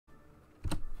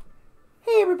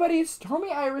everybody, it's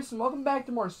Tommy Iris, and welcome back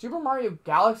to more Super Mario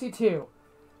Galaxy 2.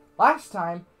 Last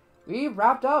time, we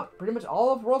wrapped up pretty much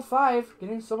all of World 5,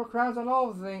 getting silver crowns on all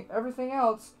of everything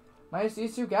else, minus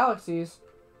these two galaxies.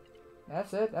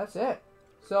 That's it.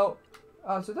 So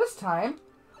this time,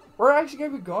 we're actually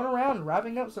going to be going around and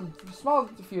wrapping up some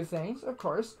few things, of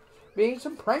course, being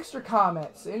some prankster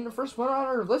comments. And the first one on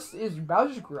our list is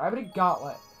Bowser's Gravity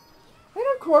Gauntlet. And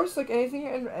of course, like anything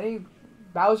in any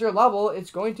Bowser level, it's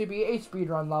going to be a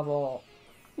speedrun level.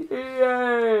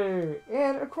 Yay!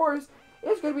 And of course,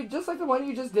 it's going to be just like the one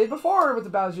you just did before with the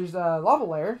Bowser's lava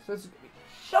layer. So it's going to be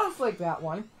just like that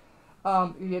one.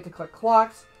 You have to collect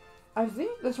clocks. I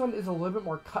think this one is a little bit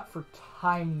more cut for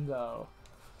time, though.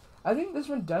 I think this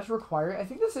one does require. I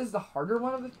think this is the harder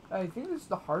one of the. I think this is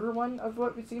the harder one of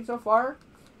what we've seen so far.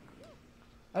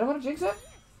 I don't want to jinx it.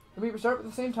 Can we start at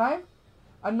the same time?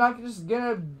 I'm not just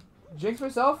gonna jinx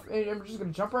myself, and I'm just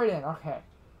gonna jump right in. Okay.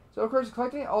 So of course,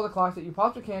 collecting all the clocks that you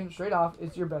possibly can straight off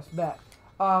is your best bet.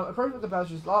 Of course, with the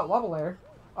Bowser's lava layer,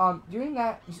 doing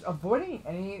that, just avoiding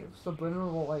any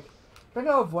subliminal trying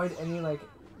to avoid any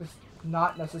just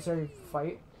not necessary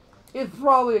fight is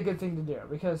probably a good thing to do,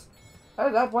 because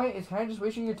at that point it's kind of just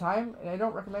wasting your time, and I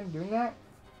don't recommend doing that.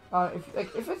 If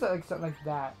it's something like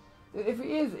that, if it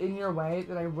is in your way,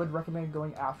 then I would recommend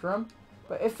going after him.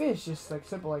 But if it's just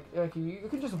simple, you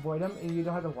can just avoid him and you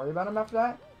don't have to worry about him after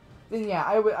that, then yeah,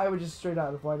 I would just straight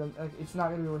out avoid him. It's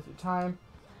not gonna be worth your time,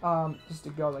 just to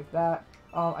go like that.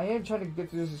 I am trying to get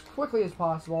through this as quickly as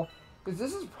possible, because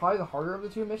this is probably the harder of the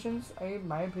two missions, in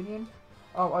my opinion,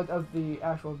 of the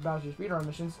actual Bowser speedrun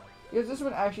missions, because this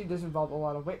one actually does involve a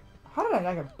lot of weight. How did I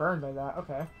not get burned by that?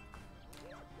 Okay.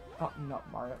 Oh no,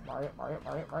 Mario.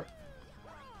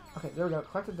 Okay, there we go.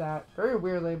 Collected that very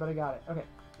weirdly, but I got it. Okay.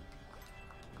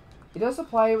 It does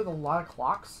supply you with a lot of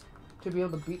clocks to be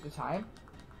able to beat the time,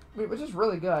 which is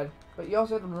really good. But you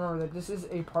also have to remember that this is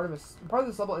part of this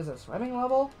level is a swimming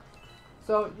level,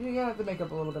 so you're gonna have to make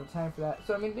up a little bit of time for that.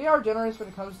 So I mean, they are generous when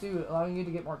it comes to allowing you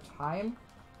to get more time,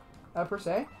 per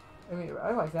se. I mean,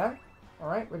 I like that. All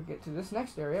right, we're gonna get to this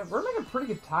next area. We're making pretty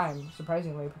good time,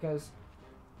 surprisingly, because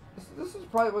this is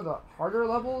probably one of the harder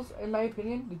levels, in my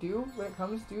opinion, to do when it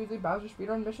comes to the Bowser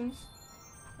speedrun missions.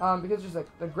 Because just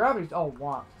the gravity's all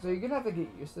wonk, so you're gonna have to get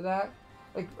used to that.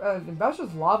 In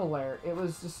Bowser's lava layer, it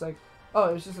was just oh,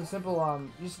 it was just a simple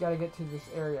you just gotta get to this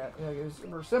area. It was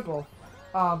super simple,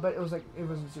 but it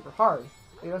wasn't super hard.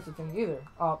 That's the thing either.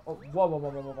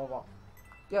 Whoa.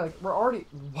 Yeah, we're already.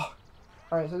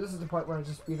 All right, so this is the point where I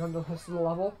just speedrun the rest of the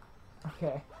level.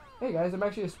 Okay. Hey guys, I'm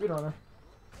actually a speedrunner.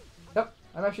 Yep,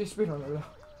 I'm actually a speedrunner though.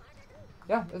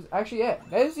 Yeah, that's actually it.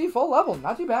 That is the full level.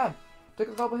 Not too bad. Took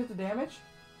a couple hits of damage.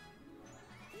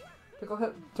 Took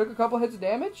a couple hits of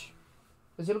damage.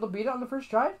 Was able to beat it on the first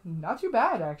try. Not too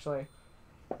bad, actually.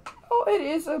 Oh, it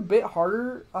is a bit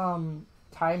harder,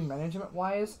 time management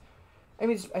wise. I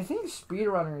mean, I think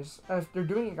speedrunners, if they're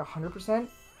doing 100%,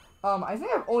 I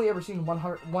think I've only ever seen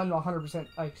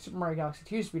 100% Super Mario Galaxy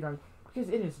 2 speedrun, because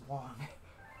it is long.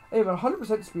 Anyway, 100%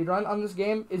 speedrun on this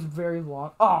game is very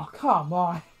long. Oh, come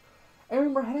on. I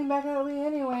mean, we're heading back out of the way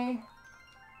anyway.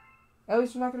 At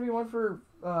least there's not going to be one for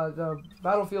the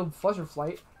Battlefield Flusher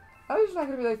Flight. At least it's not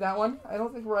going to be like that one. I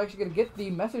don't think we're actually going to get the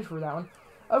message for that one.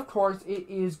 Of course, it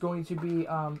is going to be,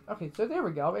 okay, so there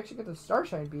we go. We actually get the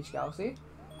Starshine Beach Galaxy.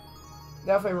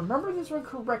 Now, if I remember this one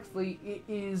correctly, it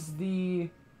is the...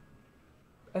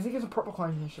 I think it's a Purple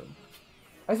Coin mission.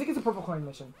 I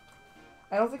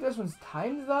don't think this one's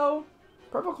timed, though.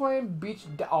 Purple Coin Beach...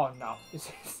 Oh, no.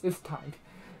 It's timed.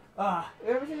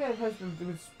 Everything that has to do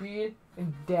with speed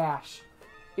and dash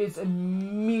is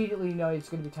immediately know it's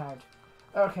going to be timed.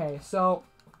 Okay, so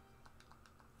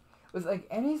with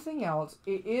anything else,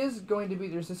 it is going to be,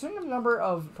 there's a certain number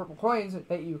of purple coins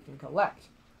that you can collect,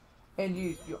 and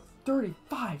you have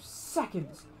 35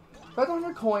 seconds.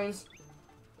 500 coins.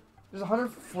 There's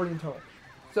 140 in total.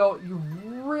 So you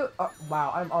really,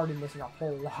 wow, I'm already missing a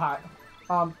whole lot.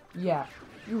 Yeah,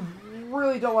 you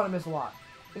really don't want to miss a lot.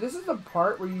 And this is the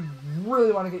part where you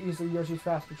really want to get used to Yoshi's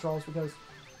fast controls, because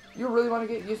you really want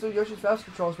to get used to Yoshi's fast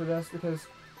controls for this, because,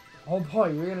 oh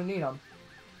boy, you're going to need them.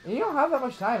 And you don't have that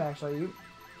much time, actually.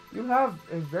 You have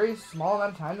a very small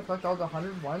amount of time to collect all the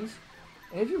 100 ones,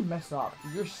 and if you mess up,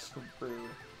 you're screwed.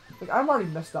 I'm already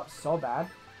messed up so bad.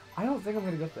 I don't think I'm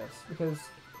going to get this, because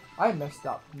I messed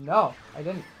up. No, I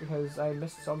didn't, because I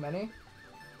missed so many.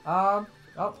 Oh,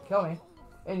 kill me.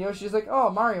 And Yoshi's like, oh,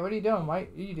 Mario, what are you doing? Why,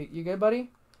 you good, buddy?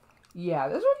 Yeah,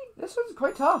 this one's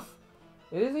quite tough.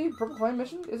 It is a Purple Coin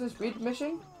mission. It's a speed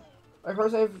mission. Of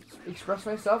course, I've expressed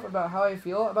myself about how I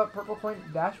feel about Purple Coin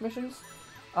Dash missions.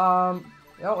 I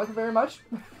don't like them very much.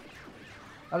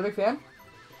 Not a big fan.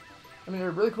 I mean,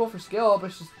 they're really cool for skill, but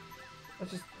it's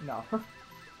just no.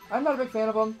 I'm not a big fan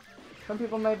of them. Some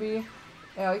people might be.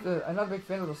 Yeah, I'm not a big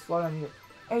fan of the slowdown either.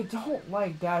 I don't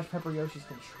like Dash Pepper Yoshi's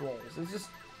controls. It's just,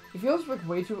 it feels like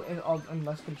way too in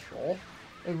less control,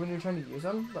 like when you're trying to use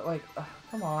them. But like,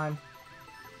 come on.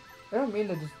 I don't mean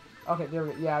to just. Okay, there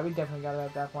we go. Yeah, we definitely got it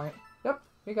at that point. Yep,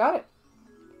 we got it.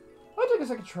 It took a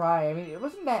second try. I mean, it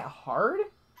wasn't that hard.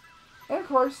 And of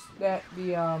course, that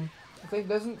the thing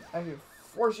doesn't actually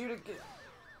force you to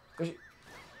get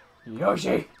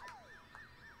Yoshi.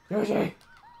 Yoshi.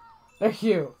 Thank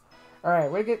you. All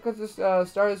right, we're gonna get this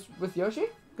started with Yoshi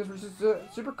because we're just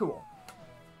super cool.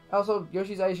 Also,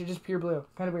 Yoshi's eyes are just pure blue.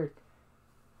 Kind of weird.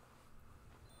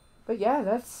 But yeah,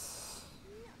 that's.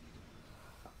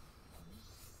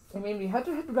 I mean, we had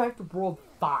to head back to World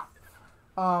 5.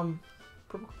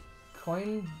 Purple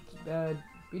Coin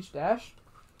Beach Dash.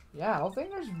 Yeah, I don't think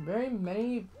there's very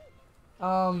many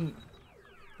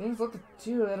things left to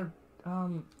do that are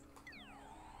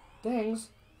things.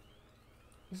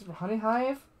 This is for Honey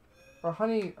Hive or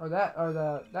Honey or that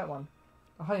one.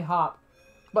 A Honey Hop.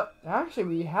 But actually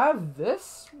we have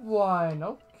this one.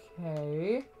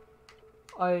 Okay.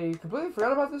 I completely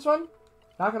forgot about this one.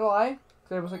 Not gonna lie.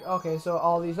 Because I was like, okay, so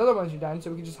all these other ones are done, so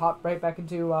we can just hop right back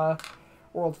into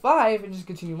World 5 and just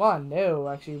continue on. No,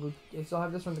 actually we still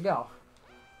have this one to go.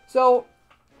 So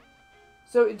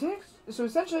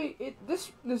essentially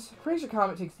this Fraser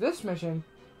Comet takes this mission,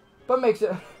 but makes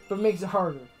it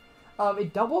harder.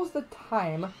 It doubles the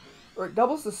time, or it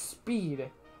doubles the speed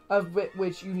of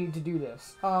which you need to do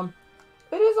this.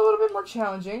 It is a little bit more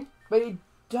challenging, but it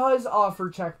does offer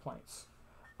checkpoints.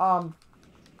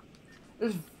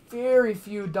 There's very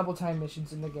few double time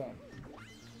missions in the game,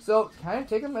 so kind of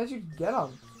take them as you get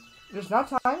them. There's not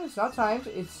time. It's not timed.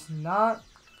 It's not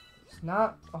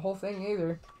a whole thing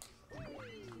either.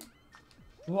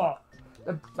 Whoa.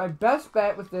 My best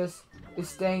bet with this is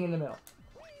staying in the middle.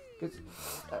 Because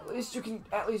at least you can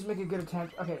make a good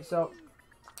attempt. Okay, so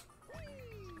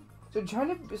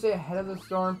trying to stay ahead of the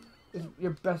storm is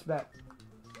your best bet.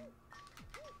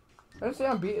 Trying to stay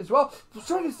on beat as well.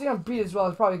 Trying to stay on beat as well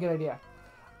is probably a good idea.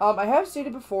 I have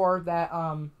stated before that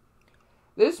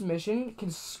this mission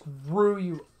can screw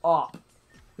you up,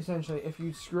 essentially, if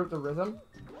you screw up the rhythm.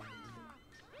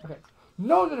 Okay.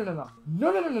 No.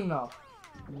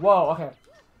 Whoa, okay.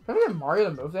 Trying to get Mario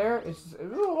to move there, it's a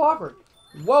little awkward.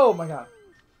 Whoa, my god.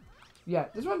 Yeah,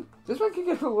 this one can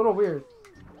get a little weird.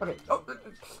 Okay. Oh,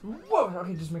 whoa.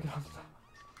 Okay, just make it onto that.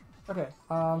 Okay.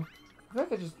 I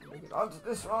think I just make it onto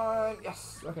this one.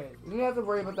 Yes. Okay. You don't have to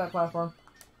worry about that platform.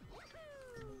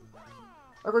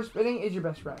 Of course, spinning is your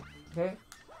best friend. Okay.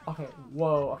 Okay.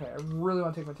 Whoa. Okay. I really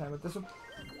want to take my time with this one.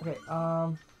 Okay.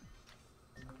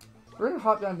 We're gonna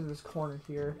hop down to this corner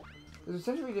here, because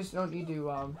essentially we just don't need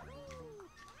to.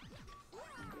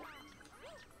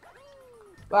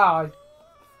 Wow.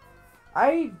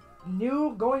 I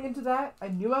knew going into that, I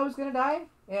knew I was gonna die,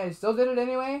 and I still did it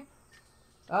anyway.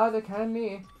 They're kind of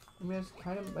me. I mean, it's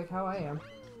kind of like how I am.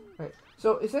 Okay,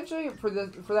 so essentially for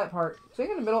that part,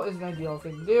 staying in the middle is an ideal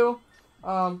thing to do.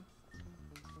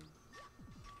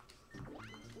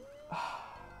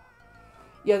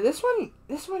 Yeah, this one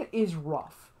is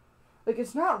rough. Like,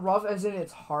 it's not rough as in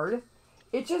it's hard.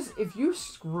 It just, if you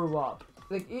screw up,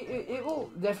 like, it will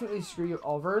definitely screw you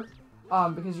over.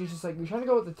 Because you're just like, you're trying to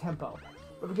go with the tempo.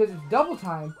 But because it's double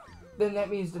time, then that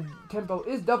means the tempo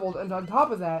is doubled, and on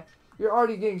top of that, you're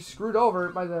already getting screwed over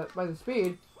by the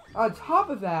speed. On top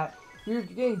of that, you're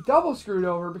getting double screwed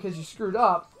over because you screwed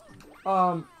up.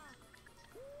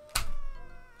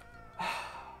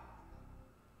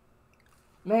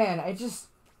 Man,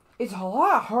 it's a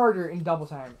lot harder in double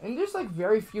time. And there's like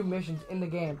very few missions in the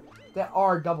game that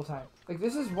are double time. Like,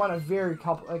 this is one of very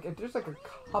couple, like, there's like a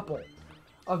couple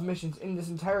of missions in this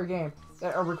entire game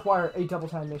that require a double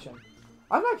time mission.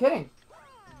 I'm not kidding.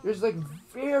 There's like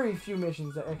very few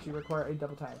missions that actually require a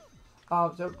double time.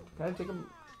 So can I take them?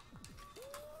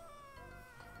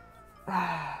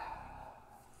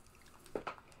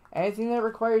 Anything that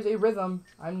requires a rhythm,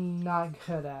 I'm not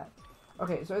good at.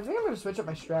 Okay, so I think I'm gonna switch up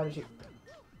my strategy.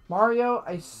 Mario,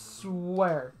 I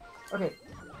swear. Okay,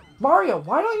 Mario,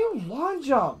 why don't you lawn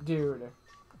jump, dude?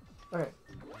 Okay.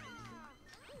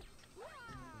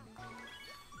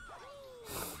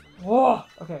 Whoa!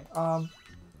 Okay,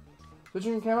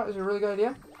 switching the camera is a really good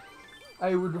idea.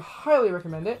 I would highly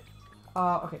recommend it.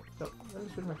 Okay, so let me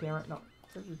switch my camera. No,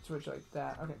 let me switch like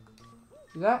that. Okay,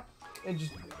 do that, and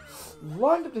just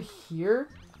launch up to here,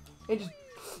 and just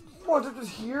launch up to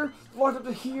here, launch up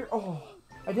to here. Oh,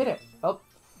 I did it. Oh,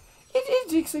 it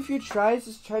takes a few tries.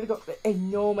 Just try to go. I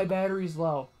know my battery's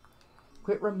low.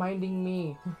 Quit reminding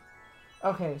me.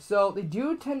 Okay, so they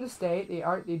do tend to stay.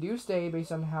 They do stay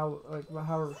based on how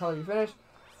however color you finish.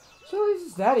 So at least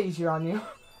it's that easier on you.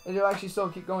 And you'll actually still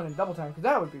keep going in double time, because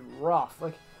that would be rough.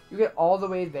 Like, you get all the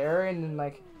way there, and then,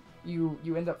 like, you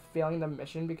end up failing the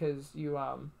mission because you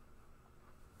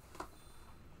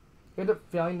end up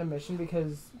failing the mission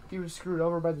because you were screwed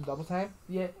over by the double time.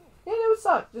 Yeah, and it would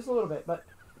suck, just a little bit, but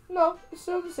no, it's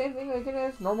still the same thing, like it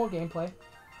is normal gameplay.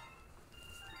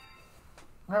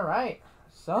 Alright,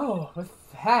 so, with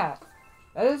that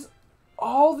is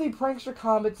all the Prankster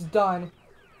Combats done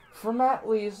from at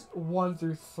least 1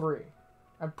 through 3.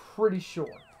 I'm pretty sure.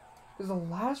 Because the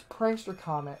last Prankster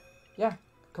Comet, yeah,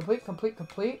 complete.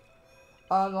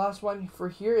 The last one for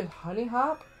here is Honey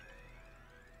Hop.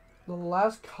 The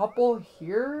last couple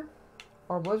here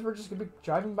are ones we're just gonna be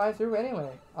driving by through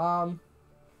anyway. Not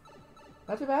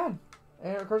too bad.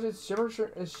 And of course it's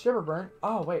Shiverburn.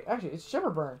 Oh wait, actually it's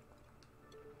Shiverburn.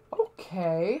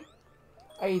 Okay.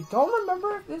 I don't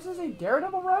remember if this is a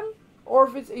Daredevil run or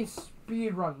if it's a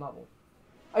speed run level.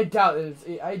 I doubt it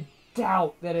is. I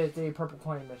doubt that it's a Purple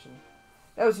Coin mission.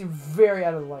 That would seem very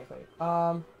out of the likely.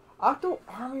 Octo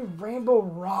Army Rainbow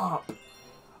Romp.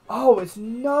 Oh, it's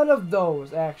none of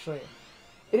those, actually.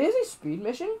 It is a speed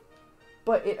mission,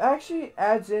 but it actually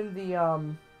adds in the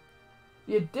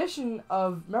addition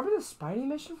of, remember the Spidey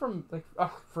mission from, like,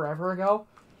 forever ago?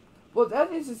 Well,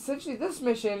 that is essentially this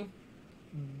mission,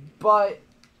 but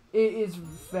it is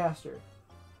faster.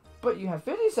 But you have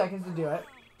 50 seconds to do it.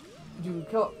 You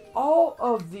kill all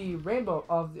of the rainbow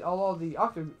all of the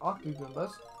Octo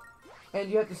Goombas, and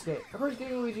you have to escape. Of course,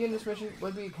 getting Luigi in this mission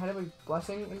would be kind of a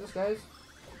blessing in disguise.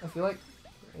 I feel like,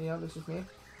 you know, this is me.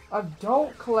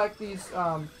 Don't collect these.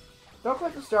 Don't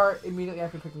collect the star immediately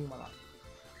after picking one up.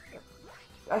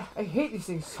 I hate these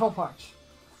things so much.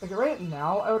 Like right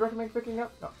now, I would recommend picking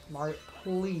up. No, Mario,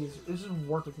 please. This is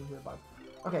work with me here, bud.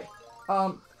 Okay.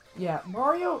 Yeah,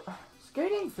 Mario.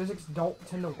 Skating physics don't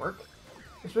tend to work.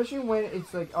 Especially when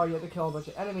it's like, oh, you have to kill a bunch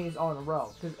of enemies all in a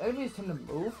row. Because enemies tend to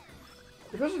move.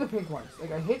 Especially the pink ones.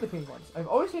 Like, I hate the pink ones. I've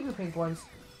always hated the pink ones.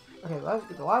 Okay, let's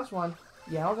get the last one.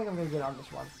 Yeah, I don't think I'm going to get on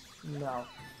this one. No.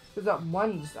 Because that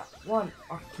one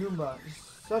Octoomba is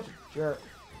such a jerk.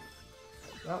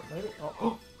 Oh, maybe?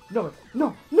 Oh, no,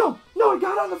 I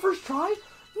got it on the first try?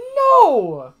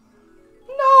 No!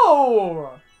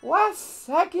 No! Last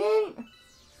second?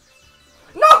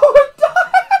 No, I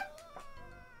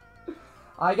died!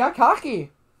 I got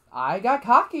cocky.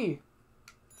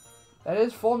 That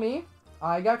is full me.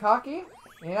 I got cocky,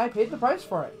 and I paid the price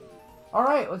for it.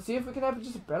 Alright, let's see if we can have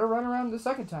just a better run around the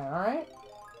second time, alright?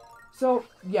 So,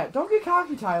 yeah, don't get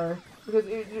cocky, Tyler, because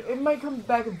it might come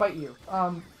back and bite you.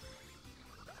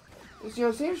 It's, you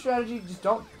know, same strategy, just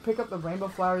don't pick up the rainbow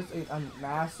flowers en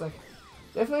masse. Like,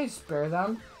 definitely spare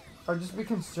them, or just be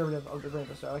conservative of the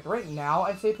rainbow star. Like, right now,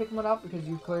 I'd say pick one up, because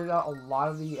you cleared out a lot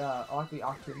of the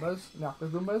Octoombas, the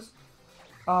Octogoombas.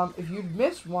 If you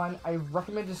miss one, I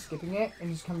recommend just skipping it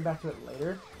and just coming back to it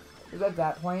later. Because at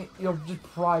that point, you'll just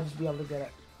probably just be able to get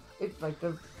it. It's like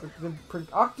the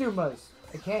Octoombas.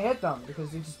 I can't hit them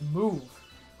because they just move.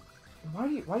 Why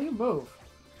do you move?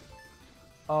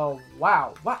 Oh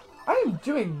wow! What? I am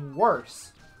doing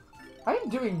worse.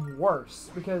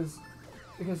 Because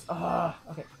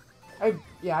okay.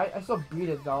 I still beat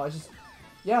it though.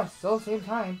 Still the same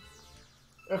time.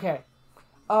 Okay.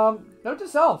 Note to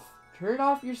self. Turn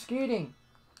off your skating.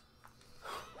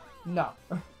 No.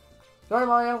 Sorry,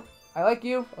 Mario. I like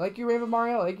you. I like you, Rainbow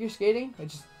Mario. I like your skating. I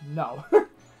just, no.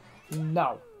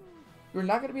 No. You're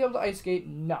not going to be able to ice skate.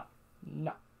 No.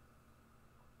 No.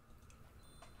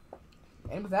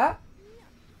 And with that,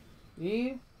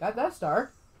 we got that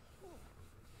star.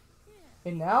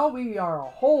 And now we are a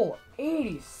whole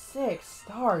 86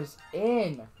 stars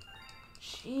in.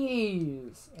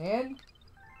 Jeez. And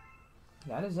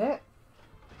that is it.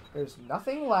 There's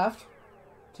nothing left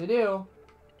to do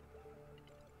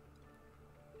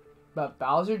but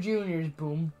Bowser Jr.'s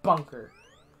Boom Bunker.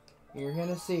 You're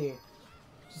gonna see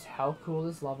just how cool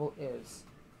this level is.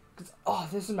 Cause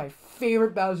this is my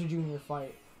favorite Bowser Jr.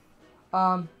 fight.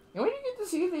 And when you get to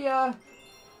see the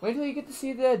wait till you get to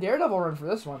see the Daredevil run for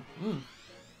this one.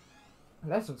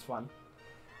 That one's fun.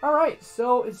 Alright,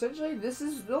 so essentially this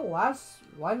is the last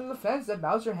line of defense that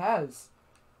Bowser has.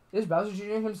 Is Bowser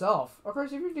Jr. himself. Of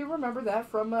course, if you do remember that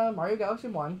from Mario Galaxy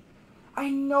 1. I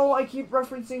know I keep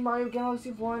referencing Mario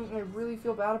Galaxy 1, and I really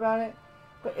feel bad about it.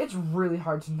 But it's really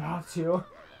hard to not to.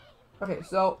 Okay,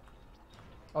 so...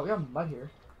 Oh, we got mud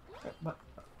here. But,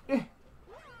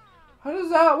 how does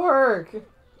that work?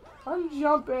 I'm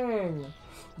jumping.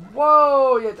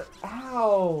 Whoa!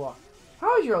 Ow!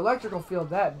 How is your electrical field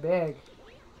that big?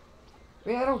 I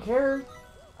mean, I don't care.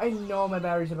 I know my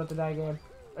battery's about to die again.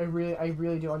 I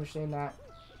really do understand that.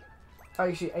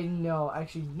 Actually, I know.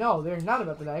 Actually, no, they're not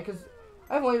about to die because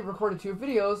I've only recorded 2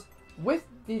 videos with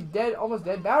the almost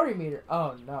dead battery meter.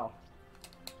 Oh no.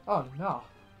 Oh no.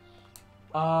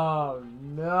 Oh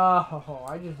no.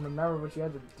 I just remembered what you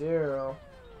had to do.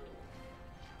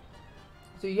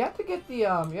 So you have to get the, you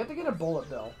have to get a bullet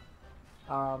bill.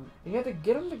 You have to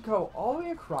get them to go all the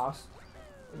way across.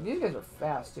 And these guys are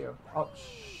fast too. Oh,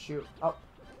 shoot. Oh,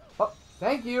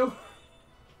 thank you.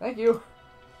 Thank you.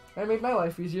 That made my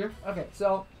life easier. Okay,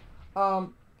 so,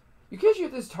 you can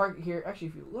shoot this target here. Actually,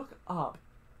 if you look up,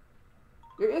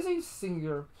 there is a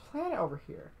singular planet over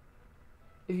here.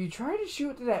 If you try to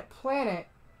shoot to that planet,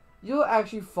 you'll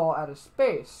actually fall out of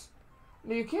space.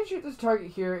 Now, you can't shoot this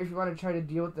target here if you want to try to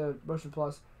deal with the motion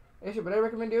plus. Actually, what I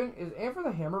recommend doing is aim for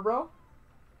the hammer, bro.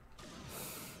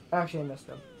 Actually, I missed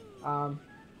him.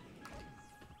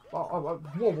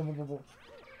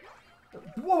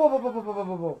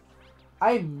 Whoa.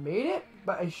 I made it,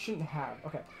 but I shouldn't have.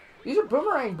 Okay. These are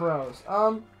Boomerang Bros.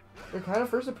 Their kind of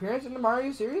first appearance in the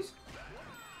Mario series.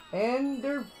 And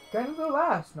they're kind of their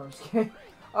last. No, I'm just kidding.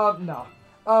 No.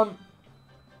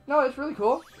 No, it's really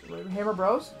cool. Hammer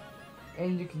Bros.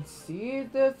 And you can see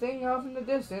the thing off in the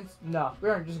distance. No, we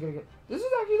aren't just gonna get... This is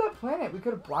actually that planet we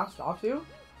could have blasted off to.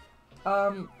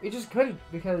 It just couldn't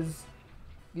because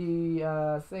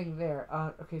the, thing there.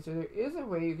 Okay, so there is a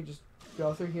way you could just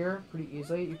go through here pretty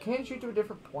easily. You can shoot to a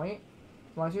different point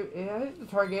if you want to. Hit the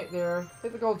target there.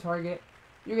 Hit the gold target.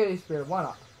 You get a Spirit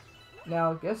 1-up.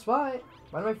 Now, guess what?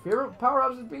 One of my favorite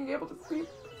power-ups is being able to see...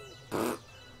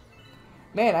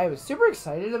 Man, I was super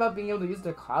excited about being able to use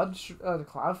the cloud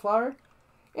flower, and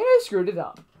I screwed it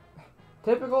up.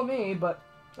 Typical me, but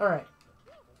alright.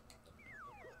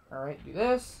 Alright, do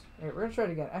this. Alright, we're gonna try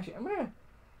it again. Actually,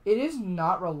 it is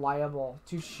not reliable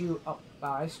to shoot. Oh,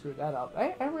 wow, I screwed that up.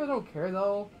 I really don't care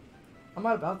though. I'm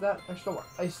not about that.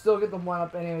 I still get the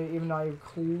 1-up anyway, even though I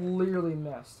clearly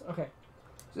missed. Okay,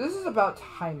 so this is about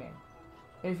timing.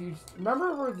 If you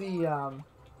remember where the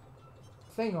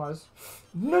thing was,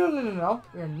 no,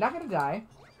 we are not gonna die.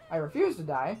 I refuse to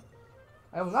die.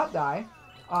 I will not die.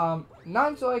 Not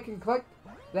until I can collect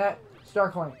that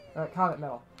star coin, comet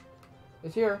medal.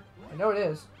 It's here. I know it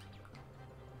is.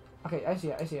 Okay, I see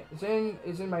it.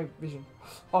 It's in my vision.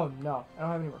 Oh no, I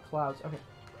don't have any more clouds. Okay,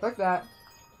 click that.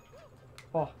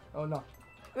 Oh no.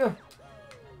 Ugh.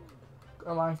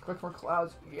 Come on, click more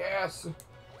clouds. Yes.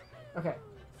 Okay.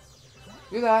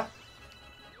 Do that.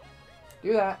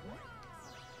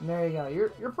 And there you go.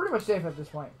 You're pretty much safe at this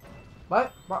point.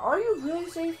 But are you really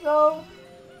safe though?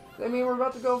 I mean, we're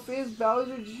about to go face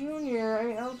Bowser Jr. I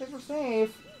mean, I don't think we're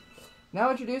safe. Now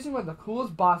introducing one of the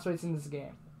coolest boss fights in this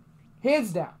game.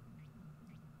 Hands down.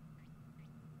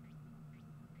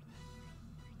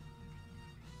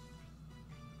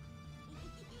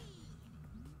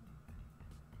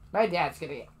 My dad's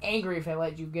gonna get angry if I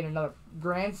let you get another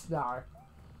Grand Star.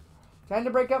 Time to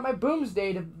break out my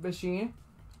Boomsday machine.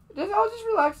 I'll just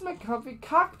relax in my comfy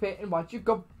cockpit and watch you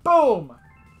go boom!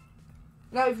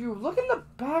 Now, if you look in the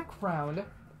background,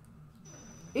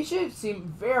 it should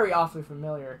seem very awfully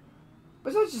familiar.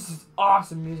 But it's just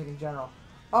awesome music in general.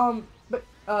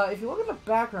 If you look in the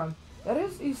background, that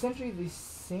is essentially the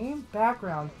same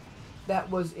background that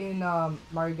was in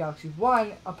Mario Galaxy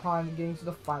 1 upon getting to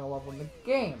the final level in the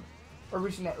game. Or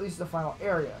reaching at least the final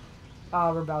area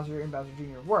where Bowser and Bowser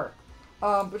Jr. were.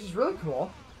 Which is really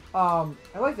cool. I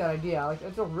like that idea.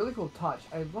 It's a really cool touch.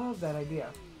 I love that idea.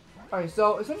 Alright,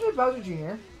 so essentially Bowser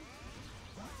Jr.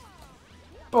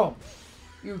 Boom.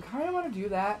 You kind of want to do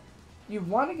that. You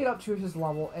want to get up to his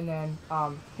level and then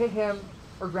hit him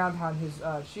or ground pound his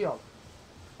shield.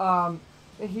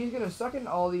 And he's gonna suck in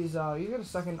all these. He's gonna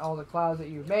suck in all the clouds that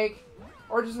you make,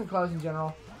 or just the clouds in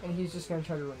general, and he's just gonna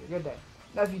try to ruin your good day.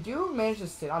 Now, if you do manage to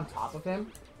sit on top of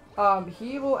him,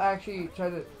 he will actually try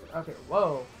to. Okay,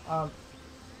 whoa.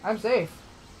 I'm safe.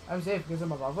 I'm safe because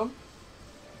I'm above him.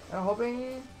 And I'm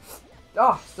hoping.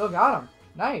 Oh, still got him.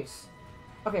 Nice.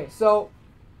 Okay, so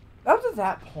up to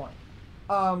that point,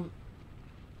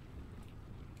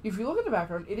 if you look at the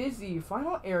background, it is the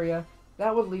final area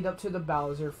that would lead up to the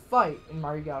Bowser fight in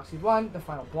Mario Galaxy 1, the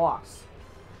final boss.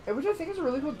 Which I think is a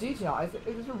really cool detail. I think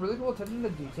it's a really cool attention to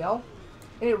detail.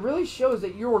 And it really shows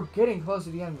that you're getting close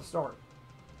to the end of the story.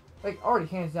 Like, already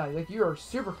hands down. Like, you are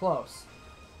super close.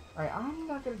 Alright, I'm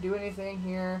not going to do anything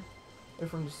here.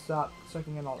 If I'm just stop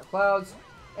sucking in all the clouds.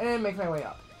 And then make my way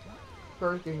up.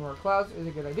 First, getting more clouds is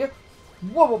a good idea.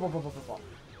 Whoa, whoa, whoa, whoa, whoa,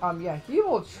 whoa. Yeah, he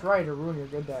will try to ruin your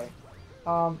good day.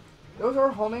 Those are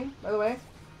homing, by the way.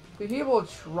 So he will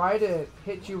try to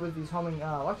hit you with these homing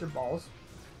electric balls.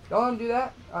 Don't let him do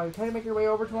that. Try to make your way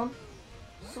over to him.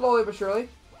 Slowly but surely.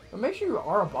 But make sure you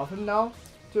are above him now.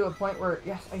 To the point where,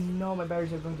 yes, I know my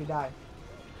batteries are going to die.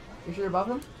 You sure you're above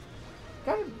him?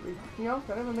 Kind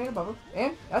of remain above him.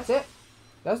 And that's it.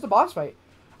 That's the boss fight.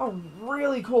 A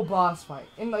really cool boss fight.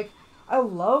 And, like, I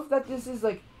love that this is,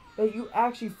 like, that you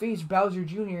actually face Bowser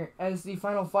Jr. as the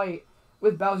final fight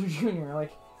with Bowser Jr.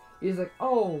 Like, he's like,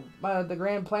 oh, the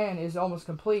grand plan is almost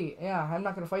complete. Yeah, I'm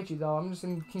not going to fight you, though. I'm just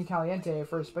in King Caliente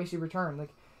for a spicy return. Like,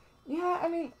 yeah, I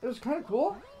mean, it was kind of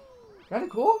cool. Kind of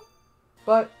cool.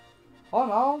 But, all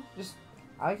in all, just,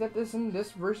 I like that in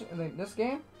this version, in this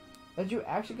game, that you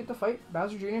actually get to fight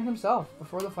Bowser Jr. himself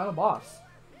before the final boss.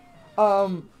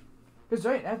 Because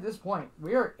right at this point,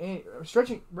 we're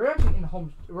actually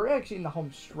in the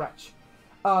home stretch.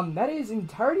 That is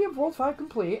entirety of World 5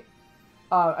 complete.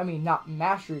 I mean, not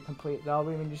mastery complete, though.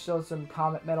 I mean, there's still some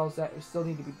comet medals that still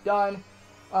need to be done.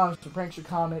 Some prankster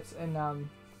comets, and,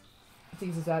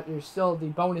 things like that. There's still the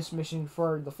bonus mission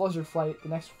for the Flutter Flight, the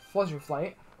next Flutter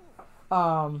Flight.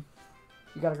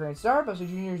 You got a Grand Star, Bowser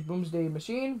Jr.'s Boomsday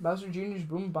Machine, Bowser Jr.'s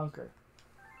Boom Bunker.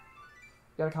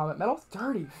 You got a Comet Medal?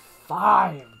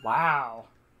 35! Wow!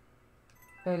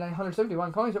 And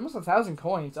 971 coins, almost 1,000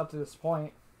 coins up to this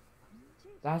point.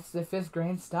 That's the 5th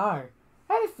Grand Star.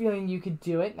 I had a feeling you could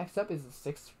do it. Next up is the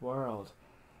 6th World.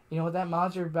 You know what that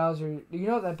Bowser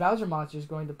monster is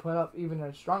going to put up even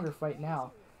a stronger fight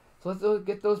now. So let's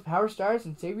get those power stars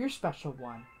and save your special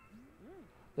one.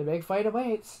 The big fight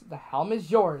awaits. The helm is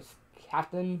yours,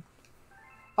 Captain.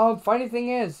 Funny thing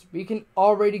is, we can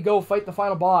already go fight the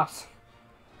final boss.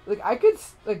 Like, I could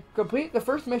complete the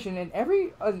first mission in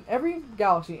every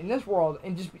galaxy in this world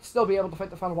and just still be able to fight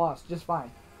the final boss just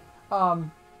fine.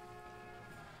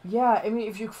 Yeah, I mean,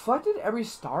 if you collected every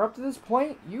star up to this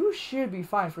point, you should be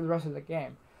fine for the rest of the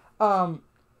game.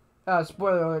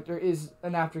 Spoiler alert, there is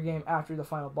an after game after the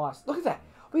final boss. Look at that.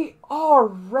 We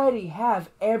already have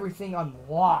everything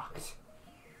unlocked.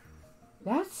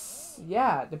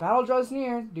 Yeah, the battle draws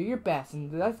near. Do your best,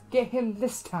 and let's get him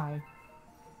this time.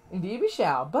 Indeed we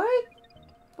shall, but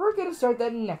we're going to start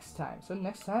that next time. So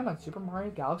next time on Super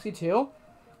Mario Galaxy 2,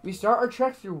 we start our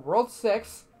trek through World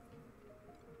 6,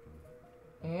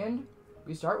 and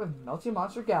we start with Melty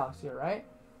Monster Galaxy, alright?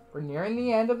 We're nearing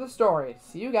the end of the story.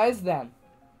 See you guys then.